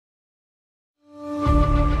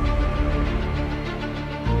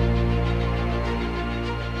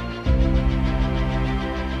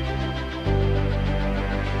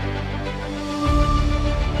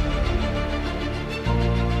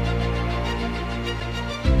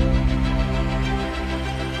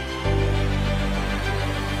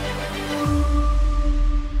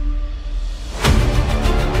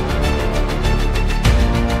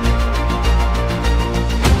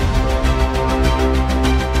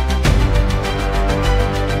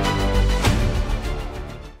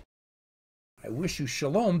wish you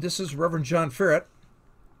shalom. This is Reverend John Ferret.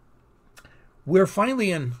 We're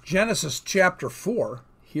finally in Genesis chapter 4,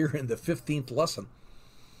 here in the 15th lesson.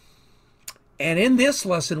 And in this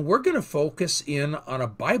lesson, we're going to focus in on a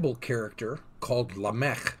Bible character called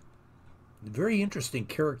Lamech. A very interesting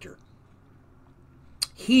character.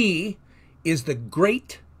 He is the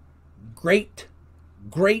great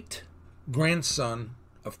grandson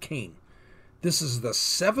of Cain. This is the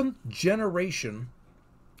 7th generation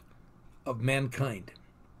of mankind.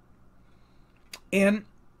 And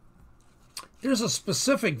there's a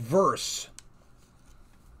specific verse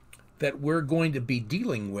that we're going to be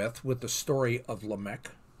dealing with the story of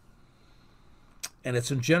Lamech. And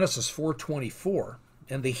it's in Genesis 4:24.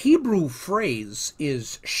 And the Hebrew phrase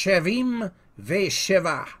is Shavim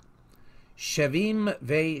ve'sheva. Shavim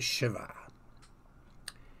ve'sheva.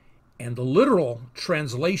 And the literal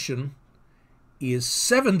translation is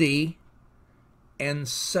 70 and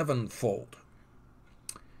sevenfold.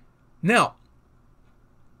 Now,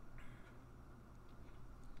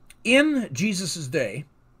 in Jesus' day,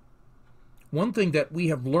 one thing that we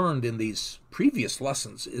have learned in these previous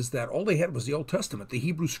lessons is that all they had was the Old Testament, the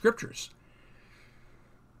Hebrew Scriptures.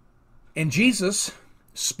 And Jesus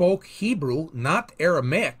spoke Hebrew, not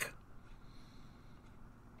Aramaic.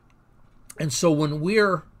 And so when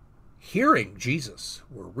we're hearing Jesus,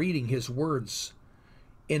 we're reading his words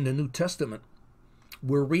in the New Testament,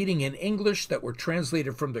 we're reading in English that were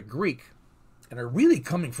translated from the Greek and are really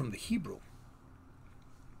coming from the Hebrew.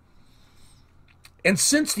 And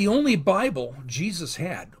since the only Bible Jesus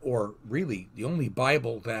had, or really the only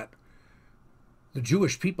Bible that the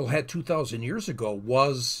Jewish people had 2,000 years ago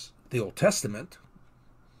was the Old Testament,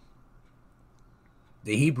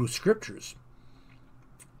 the Hebrew Scriptures,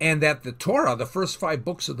 and that the Torah, the first 5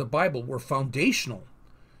 books of the Bible, were foundational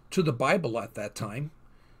to the Bible at that time,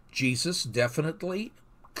 Jesus definitely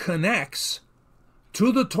connects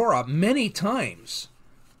to the Torah many times,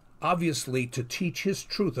 obviously to teach his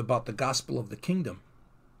truth about the gospel of the kingdom.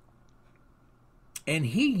 And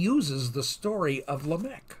he uses the story of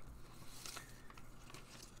Lamech.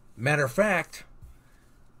 Matter of fact,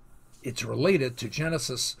 it's related to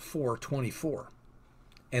Genesis 4:24.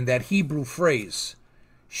 And that Hebrew phrase,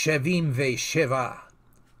 Shavim ve'sheva,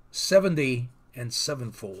 70 and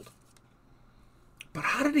sevenfold. But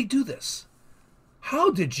how did he do this?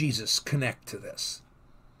 How did Jesus connect to this?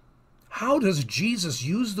 How does Jesus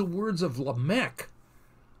use the words of Lamech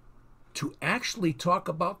to actually talk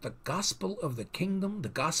about the gospel of the kingdom, the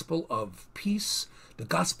gospel of peace, the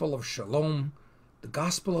gospel of shalom, the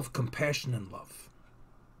gospel of compassion and love?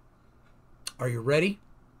 Are you ready?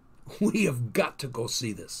 We have got to go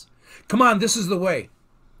see this. Come on, this is the way.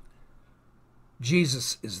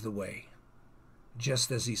 Jesus is the way.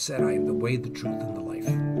 Just as he said, I am the way, the truth, and the life.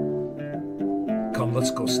 Come,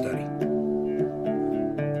 let's go study.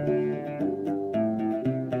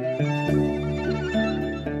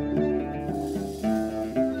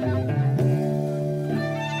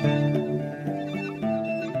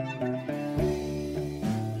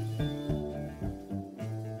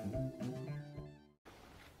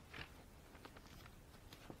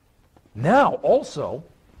 Now, also,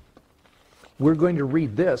 we're going to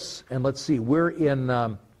read this, and let's see, we're in,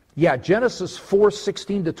 Genesis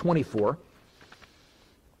 4:16 to 24.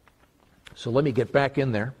 So let me get back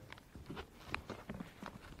in there.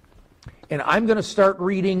 And I'm going to start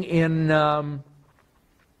reading in,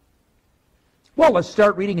 let's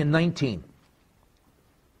start reading in 19.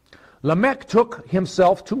 Lamech took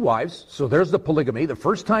himself 2 wives, so there's the polygamy, the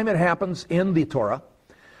first time it happens in the Torah.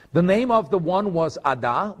 The name of the one was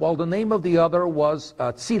Adah, while the name of the other was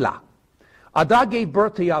Tzila. Adah gave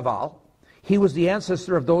birth to Yaval. He was the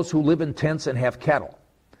ancestor of those who live in tents and have cattle.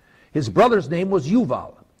 His brother's name was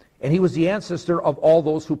Yuval, and he was the ancestor of all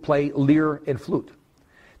those who play lyre and flute.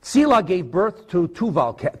 Tzila gave birth to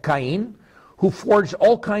Tuval Cain, who forged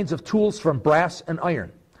all kinds of tools from brass and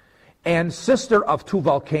iron. And sister of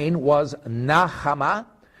Tuval Cain was Nahama.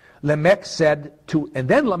 Then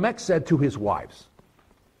Lamech said to his wives.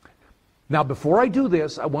 Now, before I do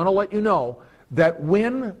this, I want to let you know that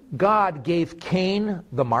when God gave Cain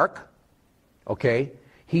the mark,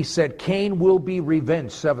 he said, Cain will be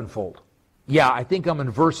revenged sevenfold. Yeah, I think I'm in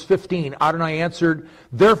verse 15. Adonai answered,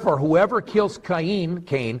 therefore, whoever kills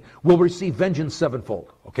Cain will receive vengeance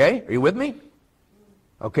sevenfold. Okay, are you with me?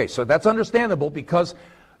 Okay, so that's understandable because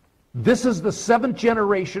this is the 7th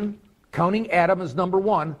generation, counting Adam as number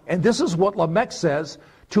 1, and this is what Lamech says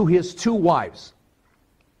to his 2 wives.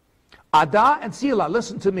 Adah and Tzila,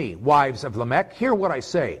 listen to me, wives of Lamech, hear what I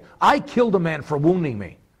say. I killed a man for wounding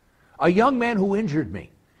me, a young man who injured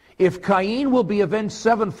me. If Cain will be avenged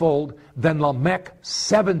sevenfold, then Lamech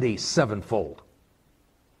 70 sevenfold.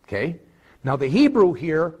 Okay? Now the Hebrew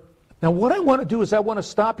here, now what I want to do is I want to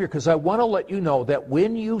stop here because I want to let you know that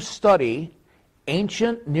when you study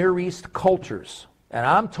ancient Near East cultures, and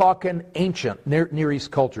I'm talking ancient Near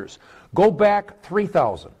East cultures, go back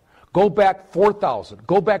 3,000, go back 4,000,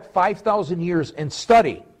 go back 5,000 years and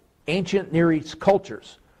study ancient Near East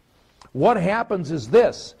cultures. What happens is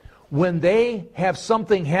this: when they have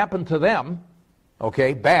something happen to them,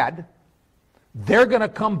 okay, bad, they're going to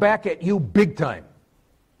come back at you big time.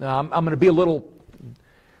 Now, I'm going to be a little,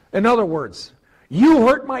 in other words, you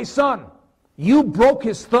hurt my son. You broke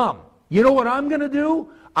his thumb. You know what I'm going to do?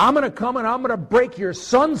 I'm going to come and I'm going to break your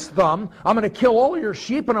son's thumb. I'm going to kill all your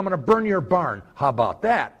sheep and I'm going to burn your barn. How about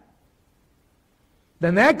that?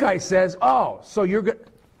 Then that guy says, oh, so you're going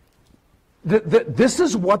this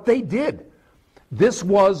is what they did. This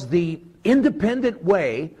was the independent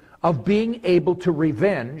way of being able to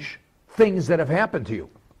revenge things that have happened to you.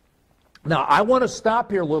 Now, I want to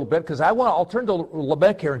stop here a little bit because I'll turn to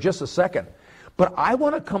Lamech here in just a second. But I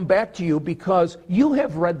want to come back to you because you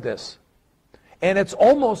have read this. And it's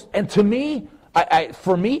almost, and to me,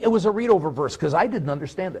 for me, it was a read-over verse because I didn't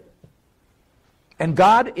understand it. And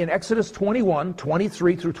God, in Exodus 21,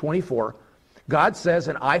 23 through 24, God says,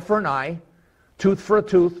 an eye for an eye, tooth for a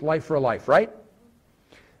tooth, life for a life, right?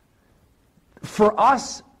 For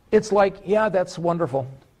us, it's like, yeah, that's wonderful.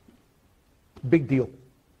 Big deal.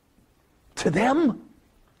 To them,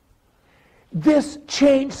 this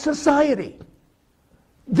changed society.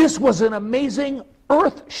 This was an amazing,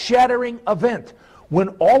 earth-shattering event when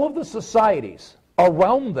all of the societies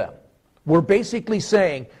around them were basically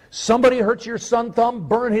saying, somebody hurts your son thumb,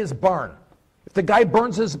 burn his barn. If the guy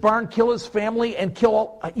burns his barn, kill his family, and kill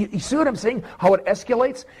all... You see what I'm saying? How it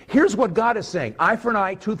escalates? Here's what God is saying. Eye for an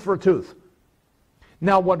eye, tooth for a tooth.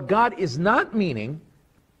 Now, what God is not meaning,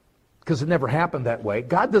 because it never happened that way,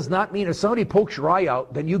 God does not mean if somebody pokes your eye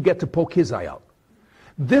out, then you get to poke his eye out.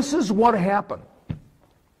 This is what happened.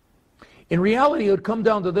 In reality, it would come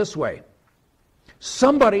down to this way.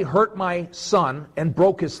 Somebody hurt my son and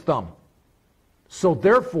broke his thumb. So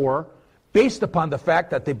therefore, based upon the fact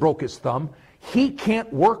that they broke his thumb, he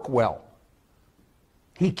can't work well.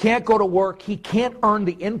 He can't go to work, he can't earn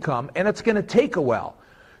the income, and it's going to take a while.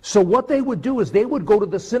 So what they would do is they would go to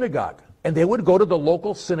the synagogue, and they would go to the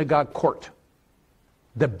local synagogue court,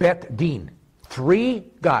 the Bet Din. 3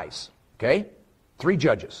 guys, okay? 3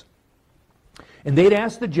 judges. And they'd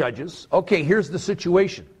ask the judges, okay, here's the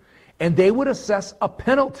situation. And they would assess a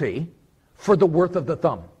penalty for the worth of the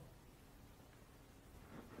thumb.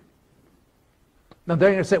 Now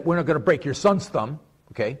they're going to say, we're not going to break your son's thumb,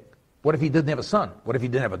 okay? What if he didn't have a son? What if he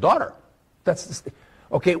didn't have a daughter?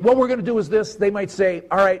 Okay, what we're going to do is this. They might say,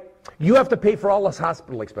 all right, you have to pay for all his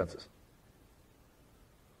hospital expenses.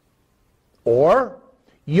 Or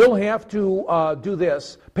you'll have to do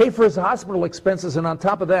this, pay for his hospital expenses, and on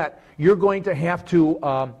top of that, you're going to have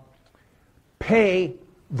to pay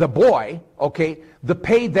the boy, okay, the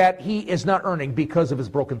pay that he is not earning because of his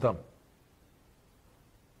broken thumb.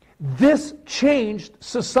 This changed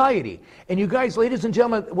society. And you guys, ladies and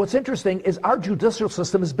gentlemen, what's interesting is our judicial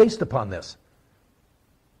system is based upon this.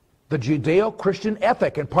 The Judeo-Christian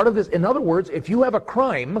ethic. And part of this, in other words, if you have a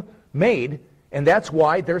crime made, and that's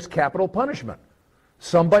why there's capital punishment.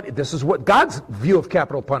 This is what God's view of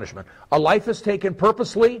capital punishment. A life is taken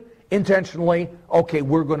purposely, intentionally, okay,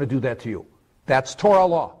 we're going to do that to you. That's Torah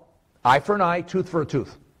law. Eye for an eye, tooth for a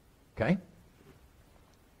tooth. Okay?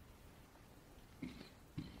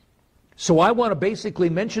 So I want to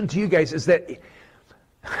basically mention to you guys is that,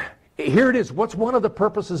 here it is. What's one of the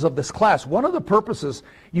purposes of this class? One of the purposes,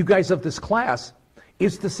 you guys, of this class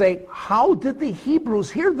is to say, how did the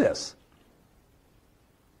Hebrews hear this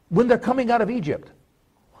when they're coming out of Egypt?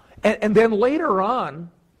 And then later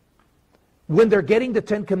on, when they're getting the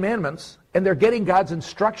 10 Commandments and they're getting God's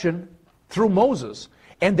instruction through Moses,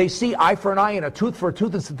 and they see eye for an eye and a tooth for a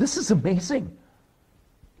tooth, and say, this is amazing.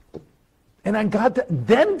 And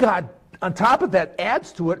then God, on top of that,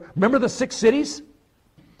 adds to it. Remember the 6 cities?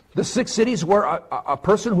 The 6 cities where a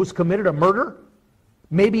person who's committed a murder,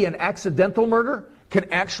 maybe an accidental murder, can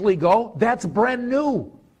actually go. That's brand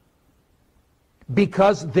new.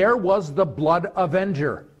 Because there was the blood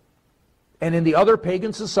avenger. And in the other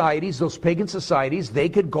pagan societies, those pagan societies, they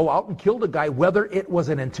could go out and kill the guy, whether it was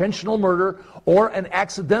an intentional murder or an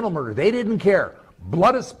accidental murder. They didn't care.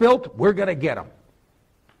 Blood is spilt, we're going to get him.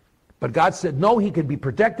 But God said, no, he can be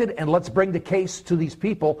protected, and let's bring the case to these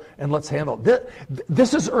people, and let's handle it.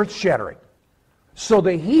 This is earth-shattering. So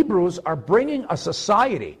the Hebrews are bringing a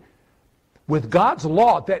society with God's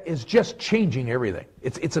law that is just changing everything.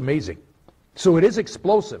 It's amazing. So it is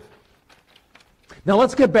explosive. Now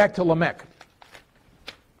let's get back to Lamech.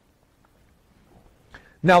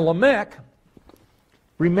 Now Lamech,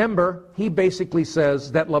 remember, he basically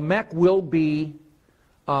says that Lamech will be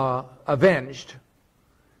avenged,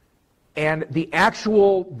 and the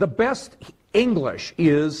best English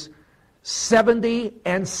is 70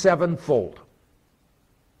 and sevenfold.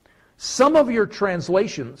 Some of your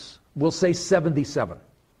translations will say 77,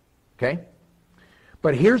 okay?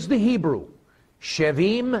 But here's the Hebrew,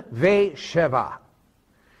 Shevim ve-sheva.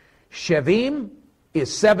 Shevim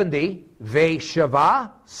is 70,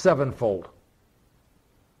 ve-sheva, sevenfold.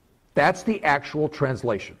 That's the actual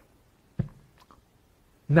translation.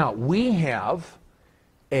 Now, we have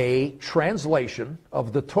a translation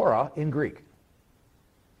of the Torah in Greek.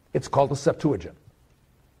 It's called the Septuagint.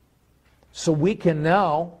 So we can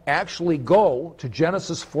now actually go to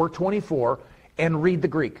Genesis 4:24 and read the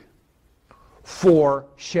Greek for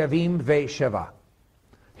Shevim ve-sheva.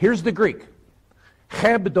 Here's the Greek.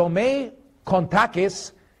 Hebdome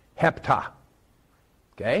kontakis hepta.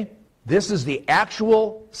 Okay? This is the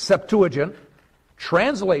actual Septuagint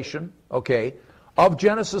translation, okay, of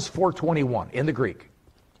Genesis 4:21 in the Greek.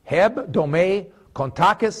 Heb dome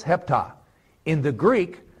kontakis hepta. In the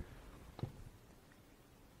Greek,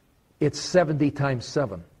 it's 70 times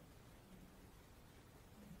 7.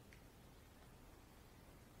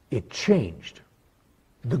 It changed.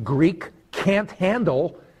 The Greek can't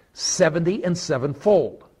handle 70 and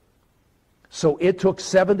sevenfold. So it took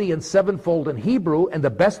 70 and sevenfold in Hebrew, and the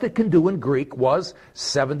best it can do in Greek was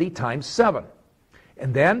 70 times 7.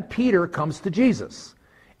 And then Peter comes to Jesus,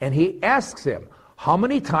 and he asks him, how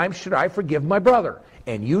many times should I forgive my brother?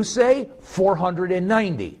 And you say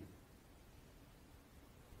 490.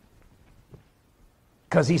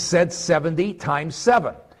 Because he said 70 times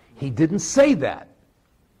 7. He didn't say that.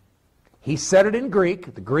 He said it in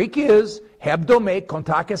Greek. The Greek is hebdome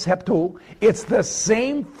kontakis heptu. It's the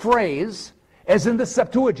same phrase as in the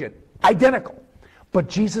Septuagint. Identical. But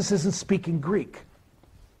Jesus isn't speaking Greek.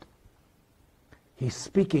 He's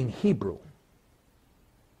speaking Hebrew.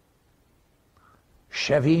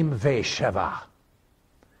 Shevim ve-sheva.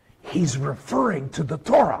 He's referring to the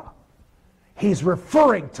Torah. He's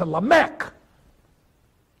referring to Lamech.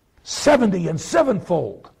 70 and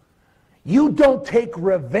sevenfold. You don't take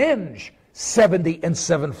revenge 70 and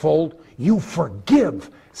sevenfold. You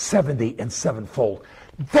forgive 70 and sevenfold.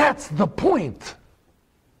 That's the point.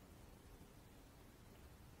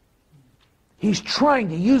 He's trying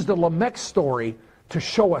to use the Lamech story to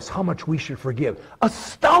show us how much we should forgive.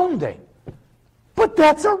 Astounding. But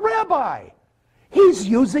that's a rabbi. He's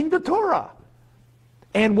using the Torah.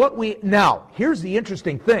 And now, here's the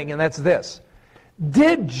interesting thing, and that's this.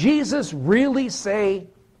 Did Jesus really say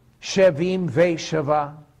Shevim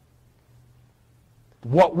ve-sheva?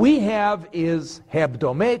 What we have is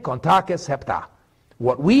hebdome kontakis hepta.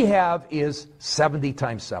 What we have is 70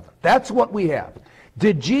 times 7. That's what we have.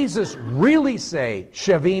 Did Jesus really say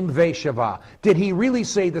Shevim ve-sheva? Did he really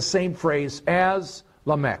say the same phrase as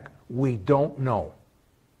Lamech? We don't know.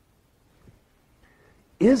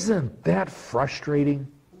 Isn't that frustrating?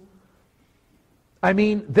 I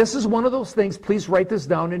mean, this is one of those things. Please write this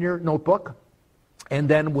down in your notebook. And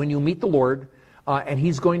then when you meet the Lord, and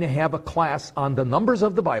he's going to have a class on the numbers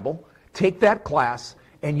of the Bible, take that class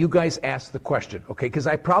and you guys ask the question, okay? Because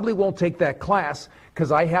I probably won't take that class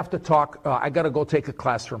because I have to talk, I got to go take a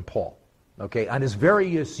class from Paul, okay? On his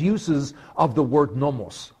various uses of the word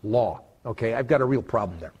nomos, law, okay? I've got a real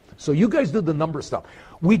problem there. So you guys do the number stuff.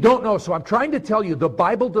 We don't know, so I'm trying to tell you, the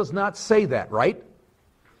Bible does not say that, right?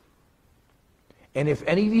 And if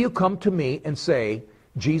any of you come to me and say,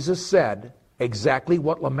 Jesus said exactly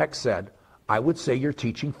what Lamech said, I would say you're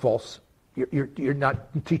teaching false. You're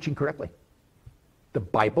not teaching correctly. The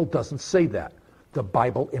Bible doesn't say that. The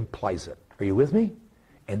Bible implies it. Are you with me?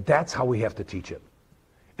 And that's how we have to teach it.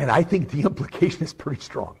 And I think the implication is pretty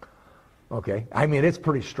strong. Okay? I mean, it's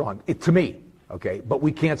pretty strong. To me. Okay? But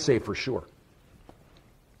we can't say for sure.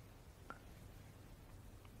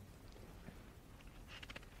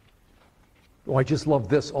 Oh, I just love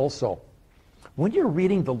this also. When you're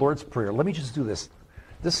reading the Lord's Prayer, let me just do this.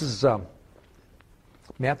 This is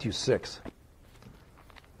Matthew 6.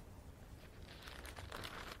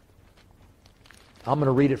 I'm going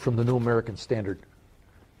to read it from the New American Standard.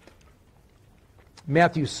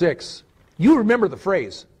 Matthew 6. You remember the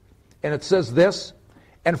phrase. And it says this,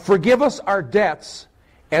 and forgive us our debts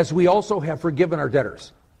as we also have forgiven our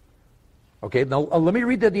debtors. Okay, now let me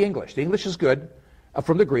read the English. The English is good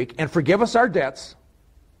from the Greek. And forgive us our debts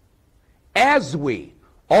as we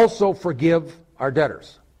also forgive our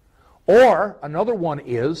debtors. Or another one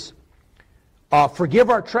is,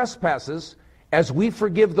 forgive our trespasses as we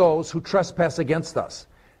forgive those who trespass against us.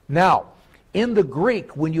 Now, In the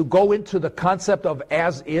Greek, when you go into the concept of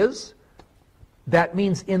as is, that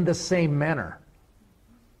means in the same manner.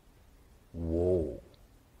 Whoa.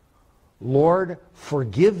 Lord,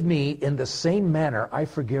 forgive me in the same manner I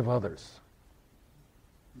forgive others.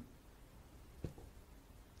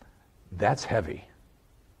 That's heavy.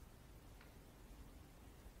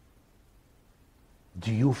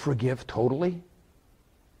 Do you forgive totally?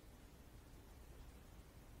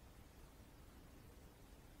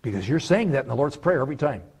 Because you're saying that in the Lord's Prayer every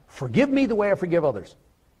time. Forgive me the way I forgive others.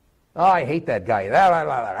 Oh, I hate that guy.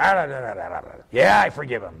 Yeah, I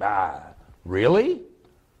forgive him. Really?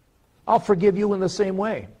 I'll forgive you in the same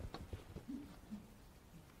way.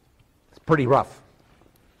 It's pretty rough.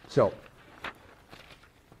 So,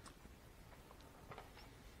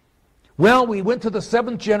 well, we went to the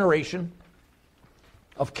 7th generation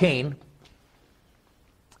of Cain.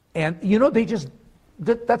 And, you know,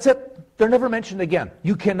 that's it. They're never mentioned again.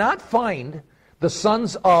 You cannot find the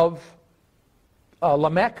sons of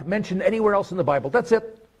Lamech mentioned anywhere else in the Bible. That's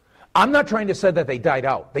it. I'm not trying to say that they died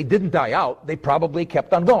out. They didn't die out. They probably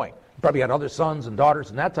kept on going. Probably had other sons and daughters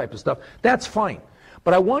and that type of stuff. That's fine.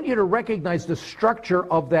 But I want you to recognize the structure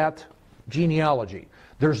of that genealogy.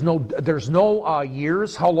 There's no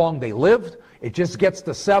years, how long they lived. It just gets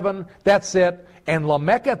to 7. That's it. And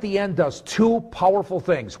Lamech at the end does 2 powerful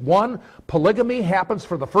things. One, polygamy happens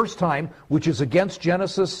for the first time, which is against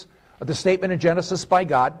Genesis, the statement in Genesis by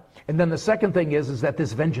God. And then the second thing is that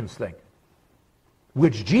this vengeance thing,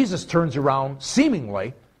 which Jesus turns around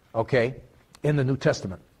seemingly, okay, in the New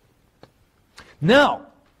Testament. Now,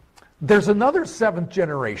 there's another 7th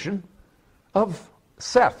generation of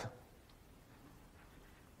Seth.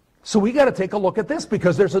 So we got to take a look at this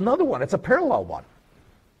because there's another one. It's a parallel one.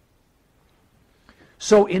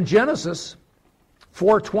 So in Genesis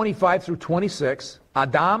 4:25 through 26,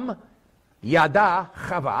 Adam yada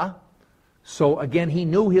Chava. So again, he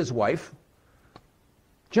knew his wife.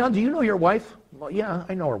 John, do you know your wife? Well, yeah,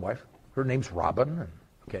 I know her wife. Her name's Robin.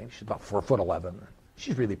 Okay, she's about 4'11".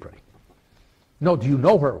 She's really pretty. No, do you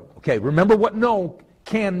know her? Okay, remember what know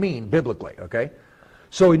can mean biblically, okay?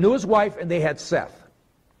 So he knew his wife, and they had Seth.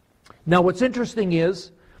 Now, what's interesting is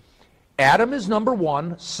Adam is number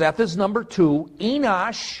 1, Seth is number 2,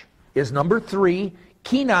 Enosh is number 3,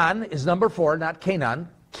 Kenan is number 4, not Canaan,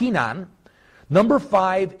 Kenan. Number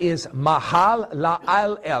 5 is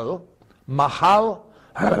Mahalalel,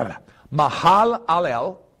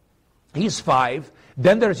 Mahalalel, he's 5.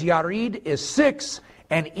 Then there's Yared is 6,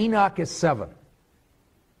 and Enoch is 7.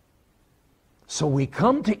 So we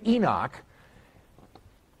come to Enoch,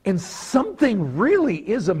 and something really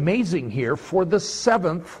is amazing here for the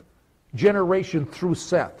 7th generation through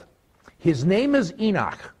Seth. His name is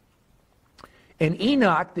Enoch. And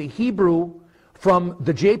Enoch, the Hebrew from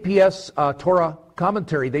the JPS Torah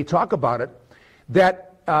commentary, they talk about it,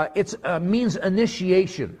 that it means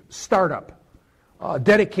initiation, startup,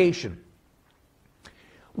 dedication.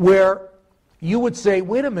 Where you would say,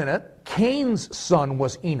 wait a minute, Cain's son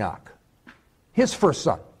was Enoch, his first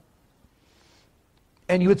son.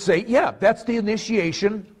 And you would say, yeah, that's the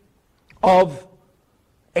initiation of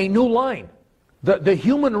a new line. The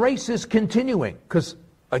human race is continuing. Because,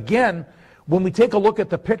 again, when we take a look at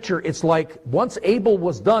the picture, it's like once Abel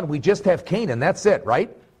was done, we just have Cain, and that's it, right?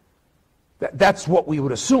 That's what we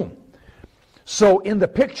would assume. So in the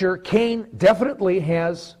picture, Cain definitely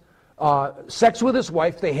has sex with his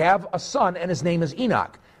wife. They have a son, and his name is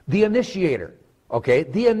Enoch, the initiator. Okay?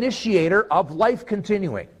 The initiator of life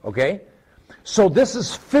continuing. Okay? So this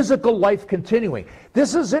is physical life continuing.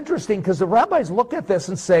 This is interesting because the rabbis look at this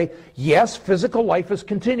and say, yes, physical life is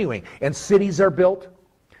continuing. And cities are built.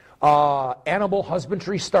 Animal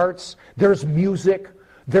husbandry starts. There's music.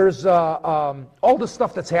 There's all the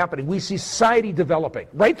stuff that's happening. We see society developing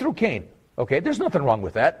right through Cain. Okay, there's nothing wrong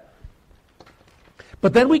with that.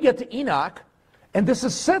 But then we get to Enoch, and this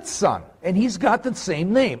is Seth's son. And he's got the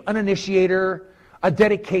same name, an initiator, a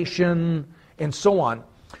dedication, and so on.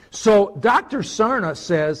 So Dr. Sarna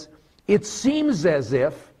says, it seems as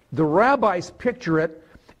if the rabbis picture it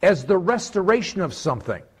as the restoration of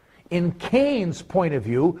something. In Cain's point of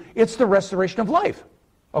view, it's the restoration of life.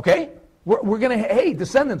 Okay? We're going to, hey,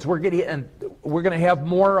 descendants, we're going to have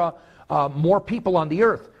more people on the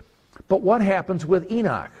earth. But what happens with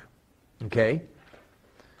Enoch? Okay?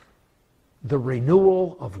 The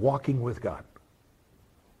renewal of walking with God.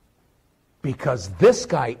 Because this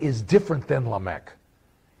guy is different than Lamech.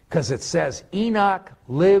 Because it says Enoch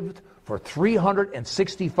lived for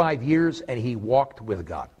 365 years and he walked with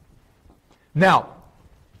God. Now,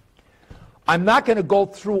 I'm not going to go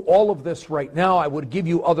through all of this right now. I would give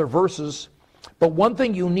you other verses. But one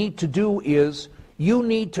thing you need to do is you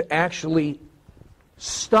need to actually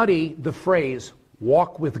study the phrase,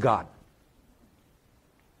 walk with God,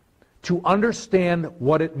 to understand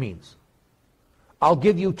what it means. I'll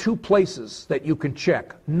give you 2 places that you can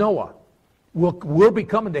check. Noah, we'll be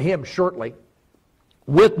coming to him shortly.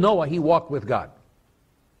 With Noah, he walked with God.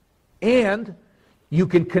 And you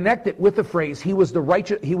can connect it with the phrase, he was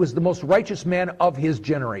the most righteous man of his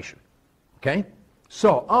generation. Okay?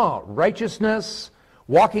 So, righteousness,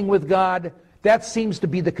 walking with God, that seems to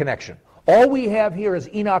be the connection. All we have here is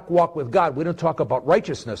Enoch walked with God. We don't talk about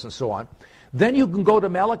righteousness and so on. Then you can go to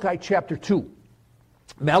Malachi chapter 2.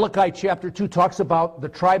 Malachi chapter 2 talks about the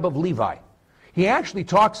tribe of Levi.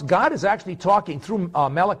 God is actually talking through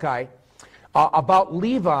Malachi about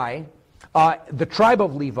Levi, the tribe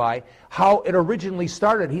of Levi, how it originally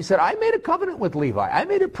started. He said, I made a covenant with Levi. I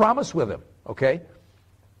made a promise with him. Okay?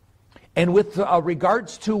 And with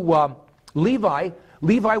regards to Levi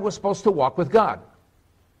was supposed to walk with God.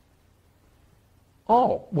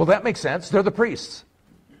 Oh, well, that makes sense. They're the priests.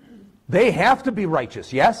 They have to be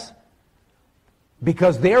righteous, yes?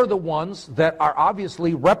 Because they're the ones that are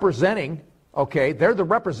obviously representing, okay, they're the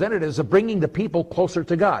representatives of bringing the people closer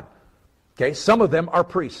to God. Okay, some of them are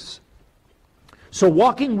priests. So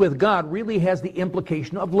walking with God really has the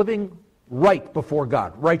implication of living right before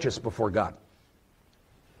God, righteous before God.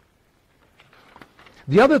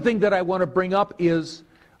 The other thing that I want to bring up is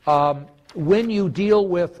when you deal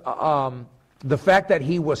with the fact that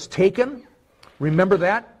he was taken, remember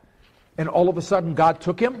that? And all of a sudden God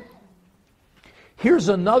took him. Here's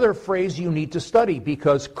another phrase you need to study,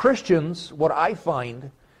 because Christians, what I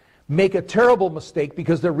find, make a terrible mistake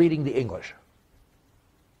because they're reading the English.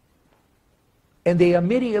 And they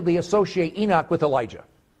immediately associate Enoch with Elijah.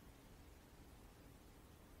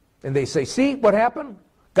 And they say, see what happened?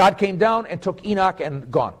 God came down and took Enoch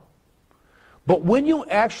and gone. But when you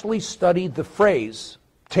actually study the phrase,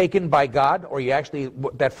 taken by God, or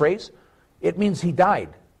that phrase, it means he died.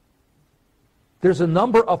 There's a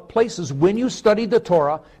number of places when you study the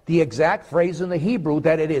Torah, the exact phrase in the Hebrew,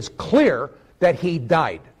 that it is clear that he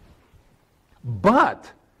died.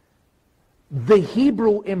 But the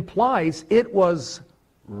Hebrew implies it was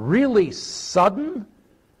really sudden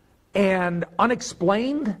and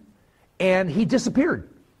unexplained, and he disappeared.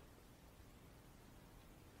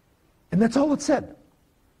 And that's all it said.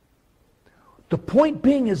 The point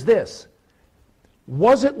being is this.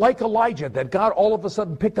 Was it like Elijah that God all of a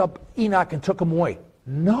sudden picked up Enoch and took him away?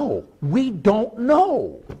 No, we don't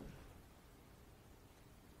know.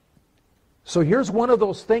 So here's one of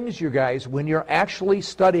those things, you guys, when you're actually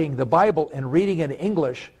studying the Bible and reading in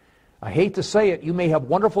English, I hate to say it, you may have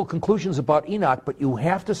wonderful conclusions about Enoch, but you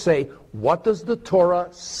have to say, what does the Torah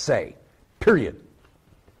say? Period.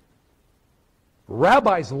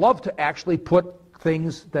 Rabbis love to actually put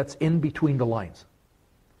things that's in between the lines.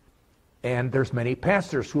 And there's many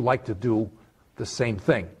pastors who like to do the same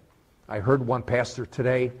thing. I heard one pastor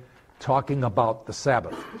today talking about the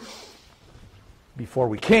Sabbath before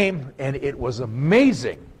we came, and it was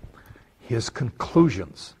amazing, his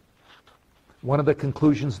conclusions. One of the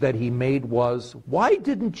conclusions that he made was, why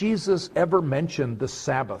didn't Jesus ever mention the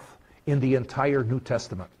Sabbath in the entire New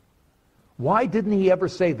Testament? Why didn't he ever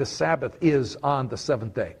say the Sabbath is on the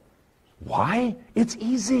 7th day? Why? It's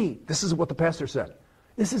easy. This is what the pastor said.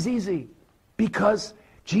 This is easy. Because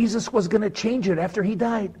Jesus was going to change it after he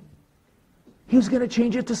died. He was going to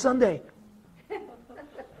change it to Sunday.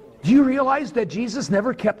 Do you realize that Jesus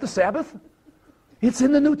never kept the Sabbath? It's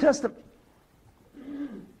in the New Testament.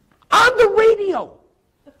 On the radio,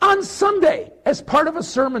 on Sunday, as part of a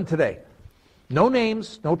sermon today. No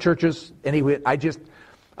names, no churches. Anyway,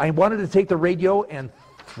 I wanted to take the radio and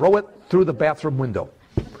throw it through the bathroom window.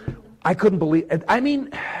 I couldn't believe it. I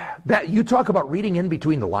mean, that you talk about reading in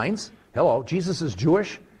between the lines. Hello, Jesus is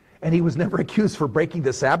Jewish, and he was never accused for breaking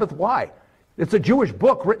the Sabbath. Why? It's a Jewish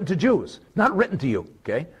book written to Jews, not written to you,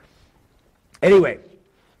 okay? Anyway,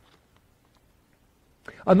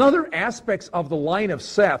 another aspects of the line of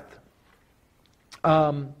Seth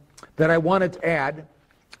that I wanted to add,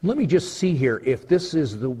 let me just see here if this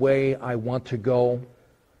is the way I want to go.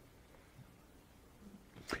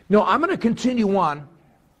 No, I'm going to continue on,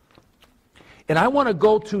 and I want to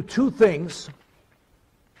go to 2 things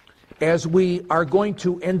as we are going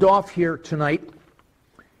to end off here tonight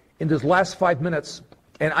in this last 5 minutes.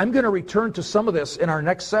 And I'm going to return to some of this in our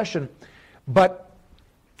next session. But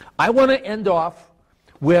I want to end off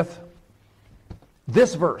with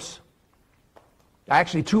this verse.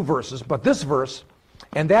 Actually 2 verses, but this verse.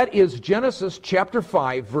 And that is Genesis chapter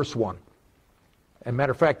 5, verse 1. As a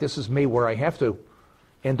matter of fact, this is me where I have to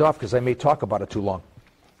end off because I may talk about it too long.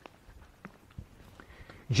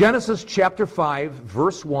 Genesis chapter 5,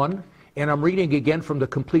 verse 1, and I'm reading again from the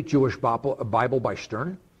Complete Jewish Bible by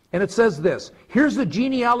Stern. And it says this, here's the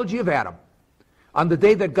genealogy of Adam. On the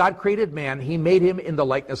day that God created man, he made him in the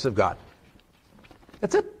likeness of God.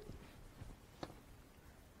 That's it.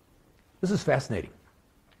 This is fascinating.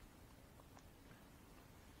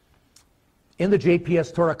 In the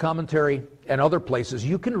JPS Torah commentary and other places,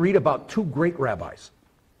 you can read about two great rabbis.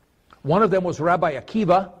 One of them was Rabbi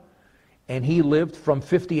Akiva, and he lived from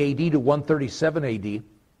 50 AD to 137 AD.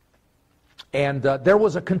 And there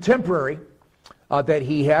was a contemporary that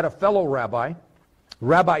he had, a fellow rabbi,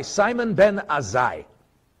 Rabbi Simon ben Azai.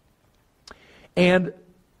 And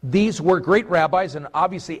these were great rabbis, and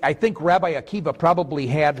obviously I think Rabbi Akiva probably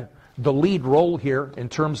had the lead role here in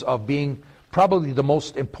terms of being probably the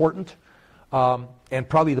most important and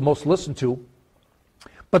probably the most listened to.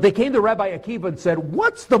 But they came to Rabbi Akiva and said,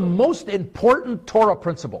 what's the most important Torah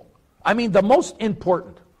principle? I mean, the most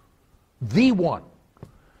important, the one.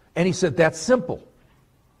 And he said, that's simple.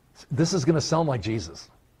 This is going to sound like Jesus.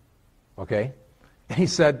 Okay? And he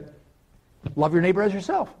said, love your neighbor as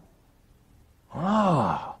yourself.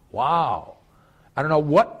 Ah, wow. I don't know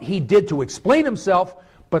what he did to explain himself,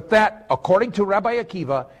 but that, according to Rabbi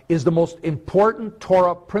Akiva, is the most important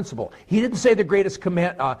Torah principle. He didn't say the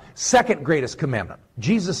second greatest commandment.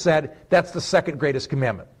 Jesus said that's the second greatest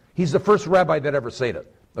commandment. He's the first rabbi that ever said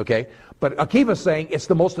it. Okay? But Akiva's saying it's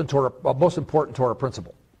the most important Torah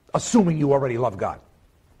principle, assuming you already love God.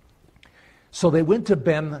 So they went to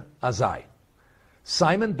Ben Azai,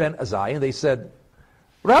 Simon ben Azai, and they said,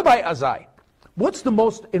 Rabbi Azai, what's the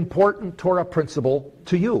most important Torah principle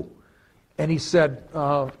to you? And he said,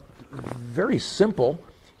 very simple.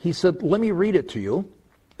 He said, let me read it to you.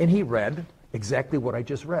 And he read exactly what I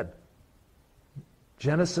just read.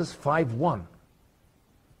 Genesis 5:1.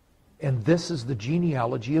 And this is the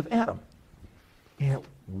genealogy of Adam. And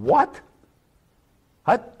what?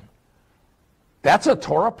 That's a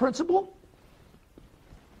Torah principle?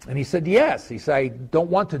 And he said, yes. He said, I don't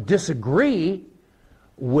want to disagree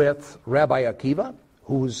with Rabbi Akiva,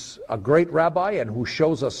 who's a great rabbi and who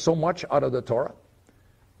shows us so much out of the Torah.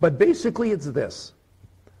 But basically it's this.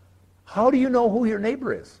 How do you know who your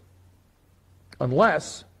neighbor is?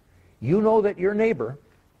 Unless you know that your neighbor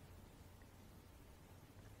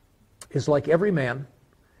is like every man,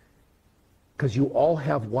 because you all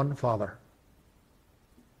have one Father.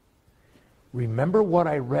 Remember what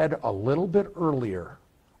I read a little bit earlier.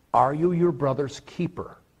 Are you your brother's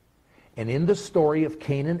keeper? And in the story of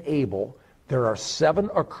Cain and Abel, there are 7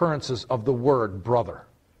 occurrences of the word brother.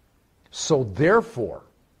 So therefore,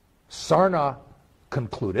 Sarna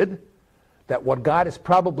concluded that what God is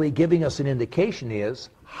probably giving us an indication is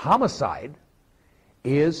homicide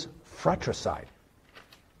is fratricide.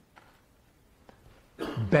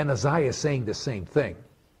 Ben Azai is saying the same thing.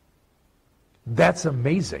 That's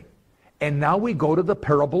amazing. And now we go to the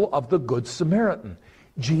parable of the Good Samaritan.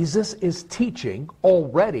 Jesus is teaching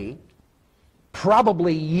already,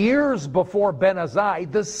 probably years before Ben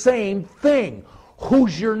Azai, the same thing.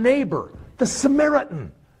 Who's your neighbor? The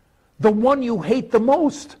Samaritan. The one you hate the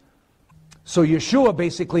most. So Yeshua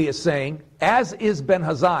basically is saying, as is Ben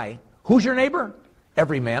Azai, who's your neighbor?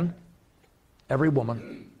 Every man, every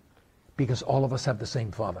woman, because all of us have the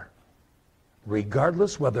same Father.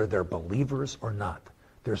 Regardless whether they're believers or not.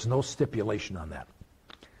 There's no stipulation on that.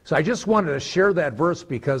 So I just wanted to share that verse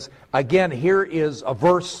because, again, here is a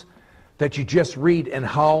verse that you just read and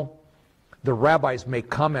how the rabbis make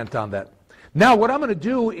comment on that. Now, what I'm going to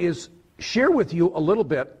do is share with you a little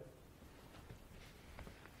bit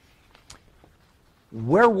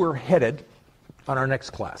where we're headed on our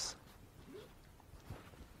next class.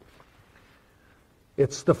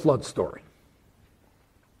 It's the flood story.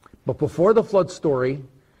 But before the flood story,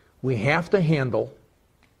 we have to handle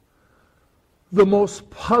the most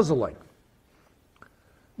puzzling,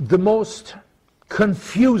 the most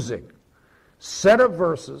confusing set of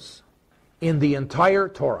verses in the entire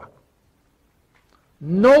Torah.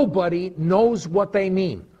 Nobody knows what they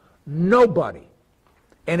mean. Nobody.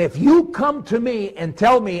 And if you come to me and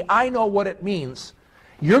tell me I know what it means,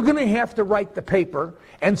 you're going to have to write the paper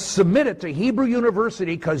and submit it to Hebrew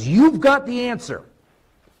University because you've got the answer.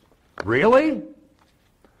 Really?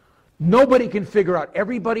 Nobody can figure out.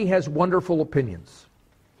 Everybody has wonderful opinions.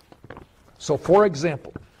 So, for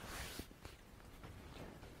example,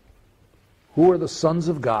 who are the sons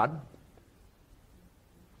of God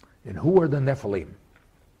and who are the Nephilim?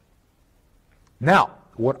 Now,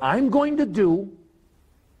 what I'm going to do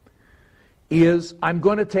is I'm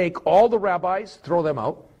going to take all the rabbis, throw them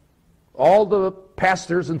out, all the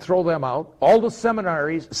pastors and throw them out, all the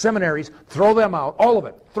seminaries, throw them out, all of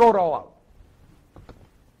it, throw it all out.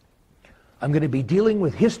 I'm going to be dealing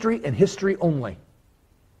with history and history only.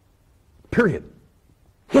 Period.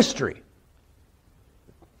 History.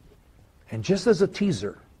 And just as a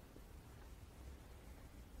teaser,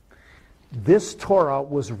 this Torah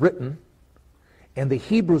was written and the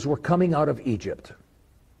Hebrews were coming out of Egypt.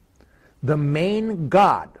 The main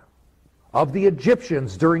god of the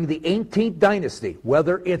Egyptians during the 18th dynasty,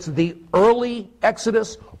 whether it's the early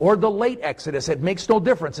Exodus or the late Exodus, it makes no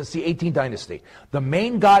difference. It's the 18th dynasty. The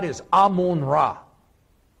main god is Amun-Ra.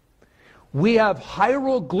 We have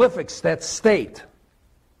hieroglyphics that state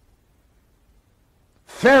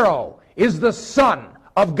Pharaoh is the son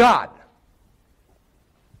of God.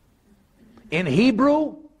 In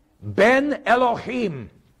Hebrew, Ben Elohim.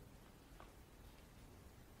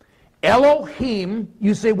 Elohim,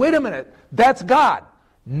 you say, wait a minute, that's God.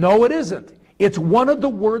 No, it isn't. It's one of the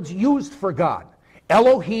words used for God.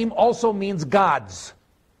 Elohim also means gods.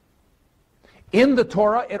 In the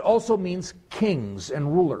Torah, it also means kings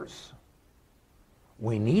and rulers.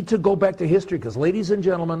 We need to go back to history because, ladies and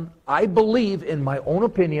gentlemen, I believe, in my own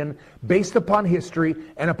opinion, based upon history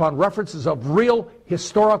and upon references of real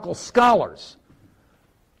historical scholars,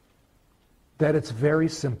 that it's very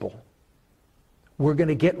simple. We're going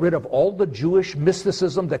to get rid of all the Jewish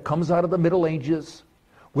mysticism that comes out of the Middle Ages.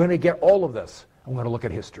 We're going to get all of this. I'm going to look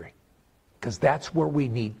at history because that's where we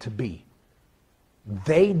need to be.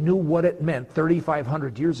 They knew what it meant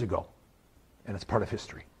 3,500 years ago, and it's part of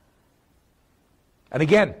history. And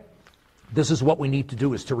again, this is what we need to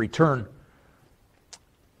do, is to return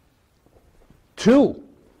to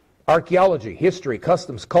archaeology, history,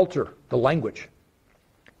 customs, culture, the language,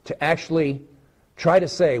 to actually try to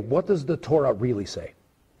say, what does the Torah really say?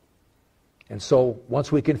 And so once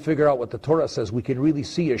we can figure out what the Torah says, we can really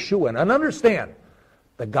see Yeshua and understand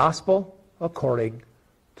the gospel according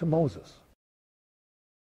to Moses.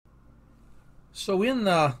 So in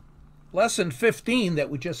lesson 15 that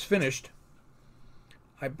we just finished,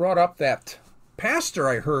 I brought up that pastor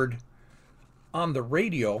I heard on the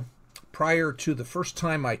radio prior to the first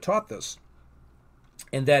time I taught this,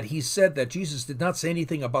 and that he said that Jesus did not say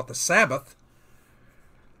anything about the Sabbath,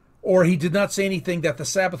 or he did not say anything that the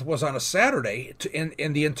Sabbath was on a Saturday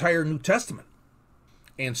in the entire New Testament.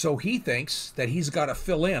 And so he thinks that he's got to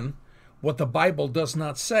fill in what the Bible does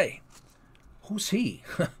not say. Who's he?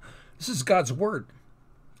 This is God's word.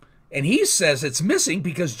 And he says it's missing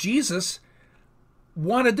because Jesus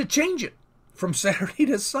wanted to change it from Saturday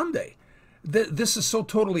to Sunday. This is so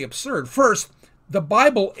totally absurd. First, the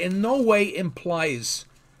Bible in no way implies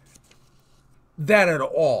that at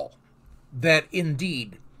all, that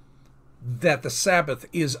indeed that the Sabbath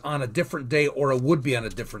is on a different day or it would be on a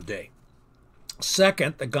different day.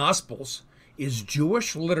 Second, the Gospels is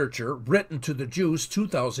Jewish literature written to the Jews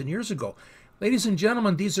 2,000 years ago. Ladies and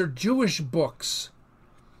gentlemen, these are Jewish books.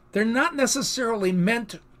 They're not necessarily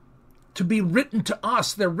meant to be written to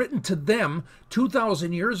us. They're written to them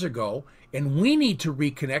 2,000 years ago, and we need to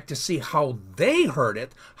reconnect to see how they heard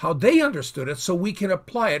it, how they understood it, so we can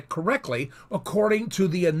apply it correctly according to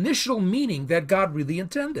the initial meaning that God really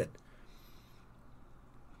intended.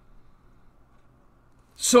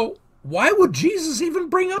 So why would Jesus even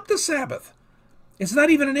bring up the Sabbath? It's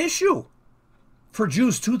not even an issue for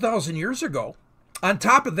Jews 2,000 years ago. On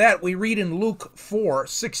top of that, we read in Luke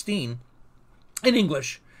 4:16 in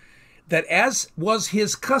English that as was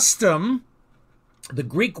his custom, the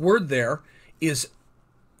Greek word there is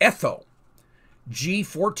etho.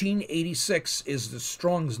 G1486 is the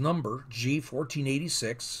Strong's number,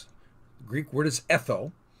 G1486. The Greek word is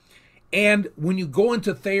etho. And when you go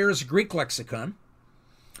into Thayer's Greek lexicon,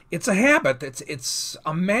 it's a habit, it's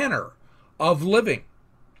a manner of living.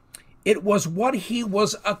 It was what he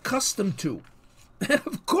was accustomed to.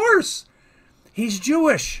 Of course, he's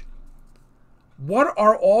Jewish. What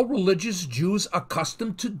are all religious Jews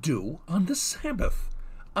accustomed to do on the Sabbath,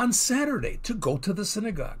 on Saturday, to go to the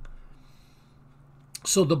synagogue?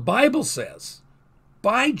 So the Bible says,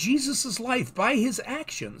 by Jesus' life, by his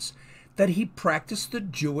actions, that he practiced the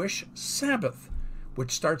Jewish Sabbath,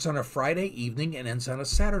 which starts on a Friday evening and ends on a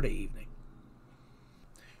Saturday evening.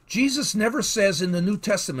 Jesus never says in the New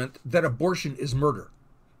Testament that abortion is murder.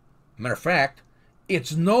 Matter of fact,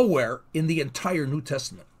 it's nowhere in the entire New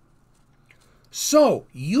Testament. So,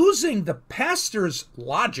 using the pastor's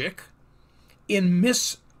logic in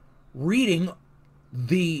misreading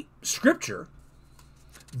the scripture,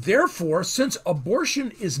 therefore, since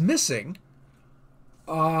abortion is missing,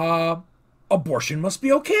 abortion must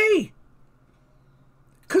be okay.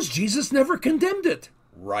 Because Jesus never condemned it,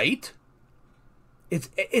 right?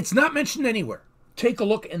 It's not mentioned anywhere. Take a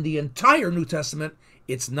look in the entire New Testament.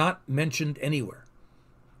 It's not mentioned anywhere.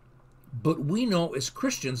 But we know as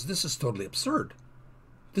Christians this is totally absurd.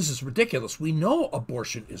 This is ridiculous. We know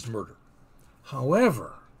abortion is murder.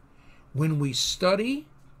 However, when we study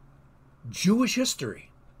Jewish history,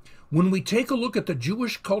 when we take a look at the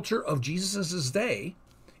Jewish culture of Jesus' day,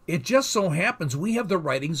 it just so happens we have the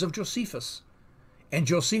writings of Josephus. And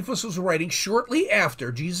Josephus was writing shortly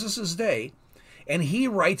after Jesus' day, and he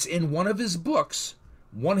writes in one of his books,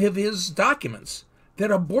 one of his documents,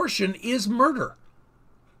 that abortion is murder.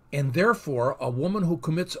 And therefore, a woman who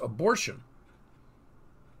commits abortion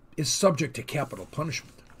is subject to capital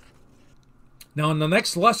punishment. Now, in the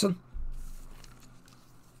next lesson,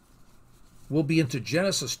 we'll be into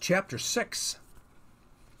Genesis chapter 6.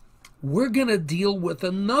 We're going to deal with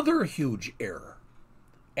another huge error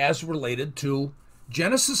as related to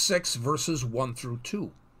Genesis 6, verses 1 through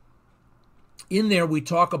 2. In there, we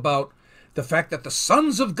talk about the fact that the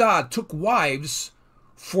sons of God took wives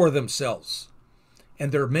for themselves.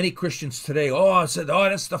 And there are many Christians today,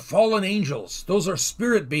 that's the fallen angels. Those are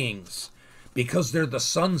spirit beings because they're the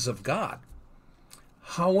sons of God.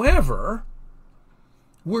 However,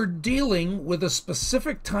 we're dealing with a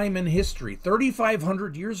specific time in history,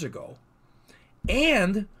 3,500 years ago.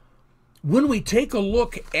 And when we take a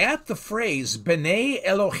look at the phrase, B'nai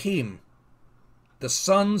Elohim, the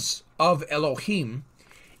sons of Elohim,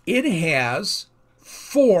 it has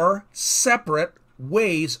 4 separate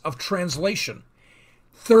ways of translation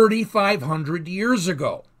 3,500 years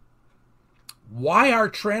ago. Why our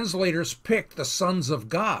translators picked the sons of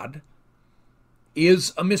God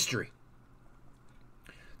is a mystery.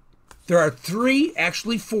 There are 3,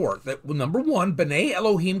 actually 4. Number 1, B'nai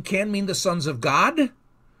Elohim can mean the sons of God.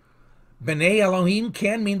 B'nai Elohim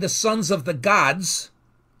can mean the sons of the gods.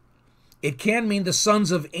 It can mean the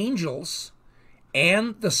sons of angels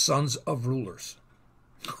and the sons of rulers.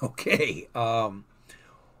 Okay,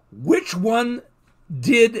 which one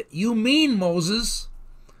did you mean, Moses?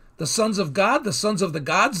 The sons of God, the sons of the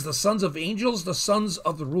gods, the sons of angels, the sons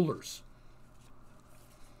of the rulers?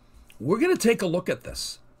 We're going to take a look at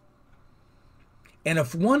this. And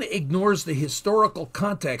if one ignores the historical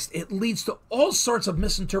context, it leads to all sorts of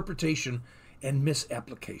misinterpretation and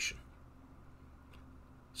misapplication.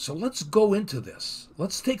 So let's go into this.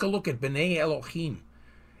 Let's take a look at B'nai Elohim.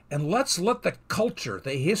 And let's let the culture,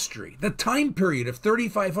 the history, the time period of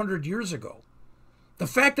 3,500 years ago, the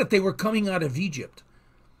fact that they were coming out of Egypt,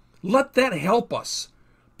 let that help us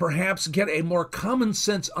perhaps get a more common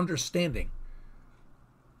sense understanding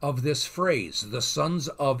of this phrase, the sons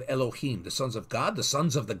of Elohim, the sons of God, the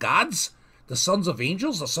sons of the gods, the sons of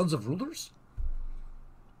angels, the sons of rulers.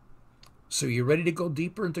 So you ready to go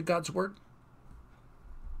deeper into God's word?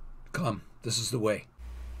 Come, this is the way.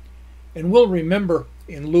 And we'll remember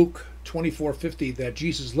in Luke 24:50 that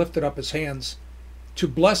Jesus lifted up his hands to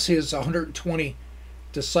bless his 120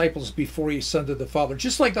 disciples before he ascended the Father,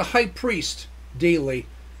 just like the high priest daily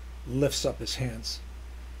lifts up his hands.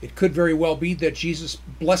 It could very well be that Jesus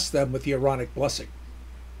blessed them with the Aaronic blessing.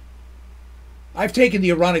 I've taken the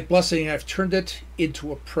Aaronic blessing and I've turned it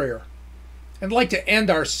into a prayer. And I'd like to end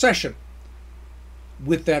our session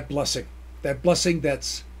with that blessing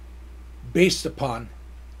that's based upon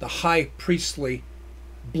the high priestly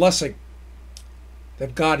blessing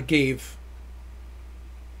that God gave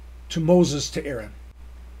to Moses, to Aaron,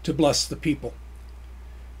 to bless the people.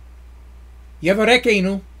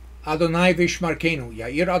 Yevarekenu Adonai v'shmarkenu,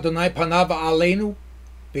 Yair Adonai panav aleinu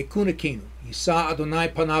v'kunekenu, Yisa Adonai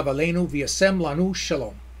panav aleinu v'yasem lanu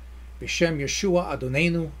shalom, B'shem Yeshua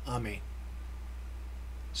Adonenu, Amen.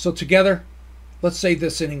 So together, let's say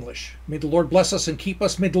this in English. May the Lord bless us and keep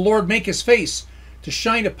us. May the Lord make his face to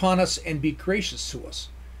shine upon us and be gracious to us.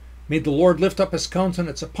 May the Lord lift up his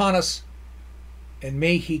countenance upon us, and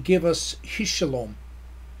may he give us his shalom.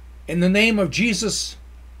 In the name of Jesus,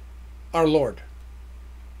 our Lord.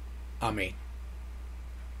 Amen.